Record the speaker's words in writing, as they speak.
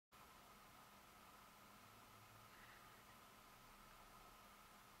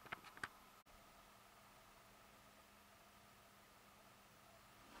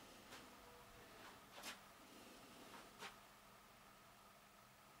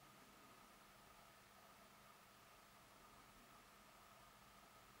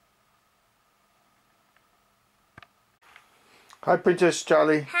Hi Princess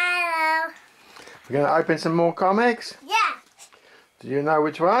Charlie. Hello. We're going to open some more comics. Yeah. Do you know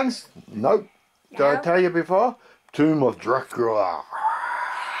which ones? Nope. No. Did I tell you before? Tomb of Dracula.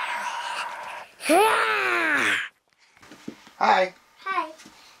 Hi. Hi.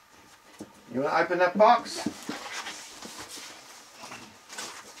 You want to open that box?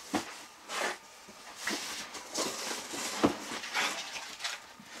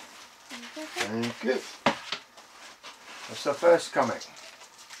 Thank you. What's the first comic?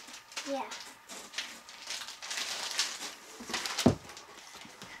 Yeah.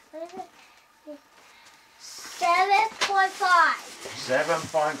 What is it? 7.5.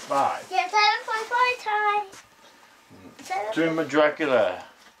 7.5. Yeah, 7.5 time. Tomb of Dracula.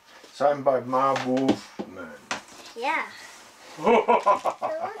 Signed by Marv Wolfman. Yeah.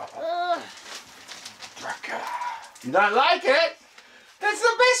 Dracula. You don't like it? That's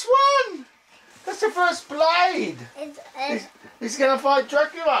the best one. That's the first Blade. He's going to fight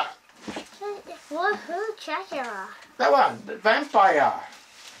Dracula. Who Dracula? That one, the vampire.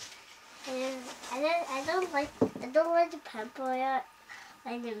 I don't like the vampire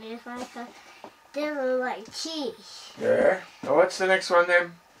like the news one because they look like cheese. Yeah. Well, what's the next one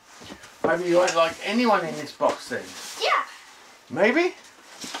then? Maybe you won't like anyone in this box then. Yeah. Maybe?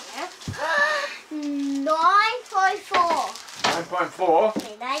 Yeah. 9.4. 9.4.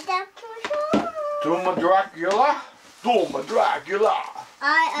 Okay, 9.4. Tomb of Dracula. Tomb of Dracula.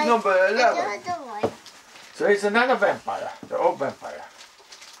 Number 11. I don't like. So he's another vampire. The old vampire.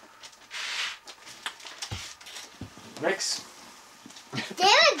 Next. They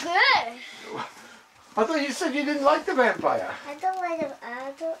were good. I thought you said you didn't like the vampire. I don't like the.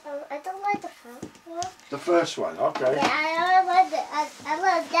 I don't like the first one. The first one, okay. Yeah, I like the. I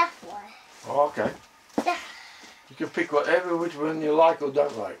like that one. Oh, okay. Yeah. You can pick whatever, which one you like or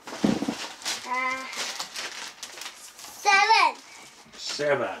don't like. 7.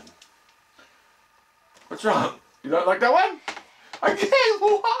 7. What's wrong? You don't like that one? Again,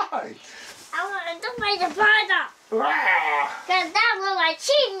 why? I don't like the brother. Ah. Cause that was like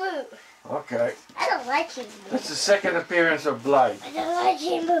Chimu. Okay. I don't like Chimu. That's the second appearance of Blade. I don't like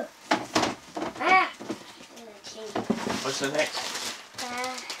Chimu. Ah. What's the next?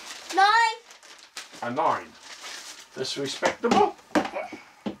 9. A 9. That's respectable.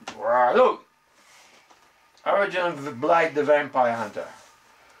 Wow, look. Origin of the Blade the Vampire Hunter.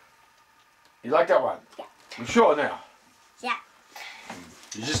 You like that one? Yeah. You sure now? Yeah.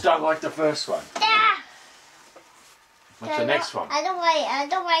 You just don't like the first one. Yeah. What's the next one? I don't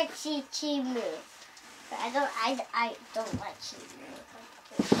like Chimu. I don't like Chimu.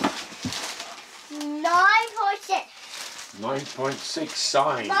 9.6. 9.6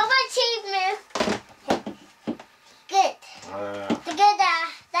 sign. Mama Chimu. Good.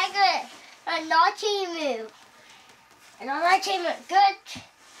 That good. But not Chimu. I don't like Chimu. Good.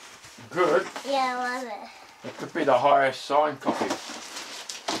 Good. Yeah, I love it. That could be the highest sign copy. 8.5.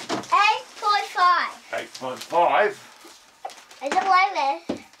 8.5. I don't like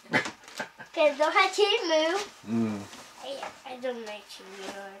it. Because I don't have Chimu. I don't like Chimu.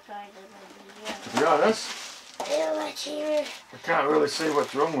 To be honest, I don't like Chimu. I can't really see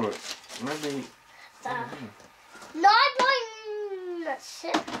what's wrong with it. Maybe. 9.6.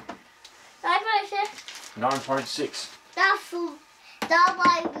 9.6. That's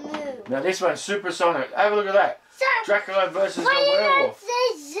my move. Now this one's supersonic. Have a look at that. Dracula versus the Why werewolf. did I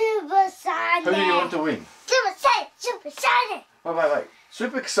say supersonic? Who do you want to win? Supersonic. Wait.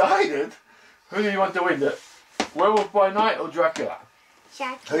 Super excited? Who do you want to win? The werewolf by night or Dracula?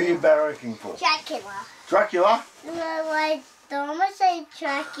 Who are you barracking for? Dracula. Dracula? I'm gonna say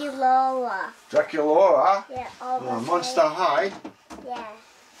Dracula. Dracula? Yeah. Monster High? Yeah.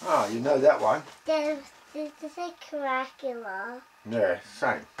 Oh, you know that one. There's a Dracula. Yeah,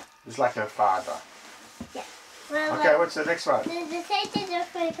 same. It's like her father. Yeah. Well, Okay, what's the next one? the same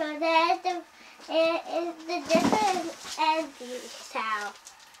different because there's the different endings how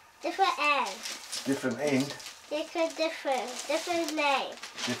different ends. Different end. Different name.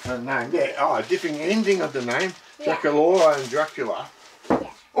 Different name. Yeah, oh, different ending of the name. Yeah. Dracula and Dracula.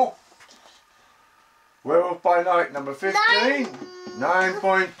 Yeah. Oh! Werewolf by Night, number 15.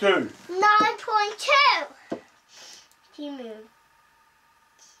 9.2. 9.2. Chimu.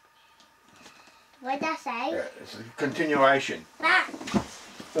 What did that say? Yeah, it's a continuation. Ah.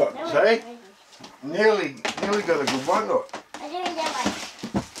 Look, see? Nearly got a good one, look. I didn't get one.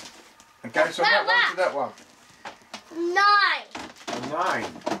 Okay, so that one to that one. 9. A 9.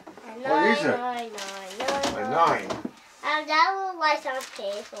 What is it? 9. A 9. That was like some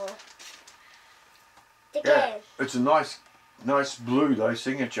paper. The Yeah, game. it's a nice blue though,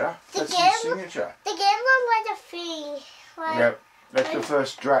 signature. The That's game his signature. The game looked like a What? Yep. That's the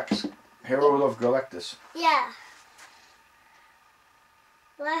first Drax. Herald of Galactus. Yeah.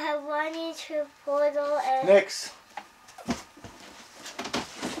 We have 1 each portal and... Next. Put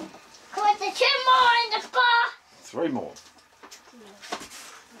the 2 more in the car. 3 more.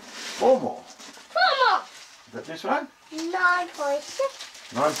 4 more. 4 more. Is that this one? 9.6.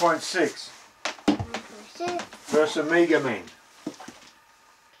 9.6. 9.6. First Omega Man.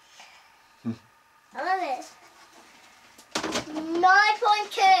 I love it.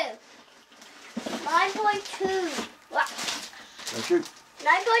 9.2. 9.2. Wow. Thank you.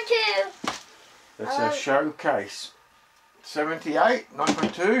 9.2. That's our showcase. 78,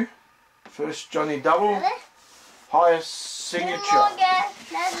 9.2. First Johnny Double. Highest 2 more signature. again.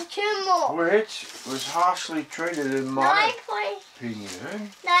 There's 2 more. Which was harshly treated in my opinion.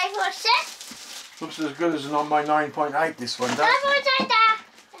 9.6. Looks as good as my 9.8 this one does. 9.6 Dad.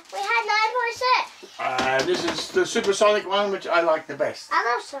 We had 9.6. This is the supersonic one which I like the best. I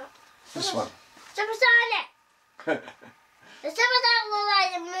love so. This one. Supersonic. The Supersonic look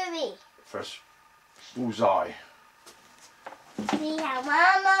like the movie. First bullseye. We have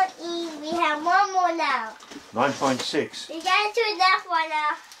 1 more each. We have 1 more now. 9.6. We got to that one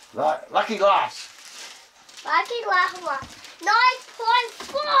now. Lucky last. Lucky last one.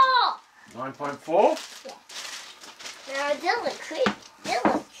 9.4. 9.4. Now this looks creepy. This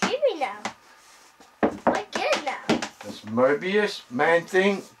looks creepy now. We're good now. That's Mobius,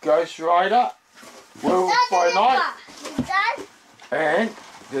 Man-Thing, Ghost Rider, Werewolf by Night, You done? and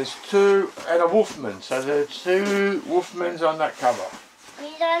there's 2 and a Wolfman. So there's 2 Wolfmans on that cover.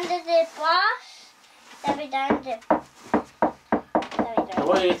 We done the boss. Then we done the. So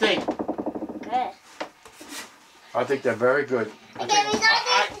what do you think? Good. I think they're very good. Okay, we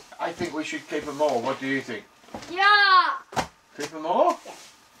done I think we should keep them all. What do you think? Yeah. Keep them all?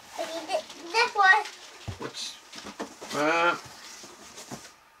 Okay, this one. What's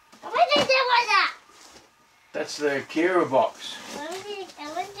What is this one at? that's the Kira box. I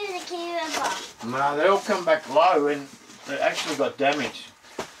want to do the Kira box. No, they all come back low and they actually got damaged.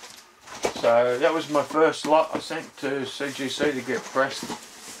 So that was my first lot I sent to CGC to get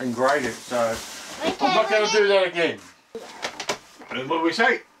pressed and graded. So I'm not going to do that again. And what do we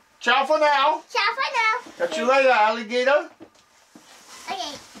say? Ciao for now. Ciao for now. Catch you later, alligator.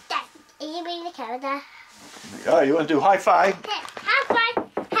 Okay, Dad, you bring the camera. Oh, you want to do high five? Okay, high five.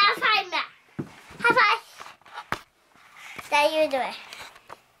 High five now. High five. Dad, you do it.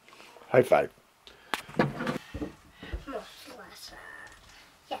 High five.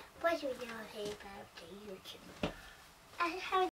 Yeah, what do we do here about the YouTube?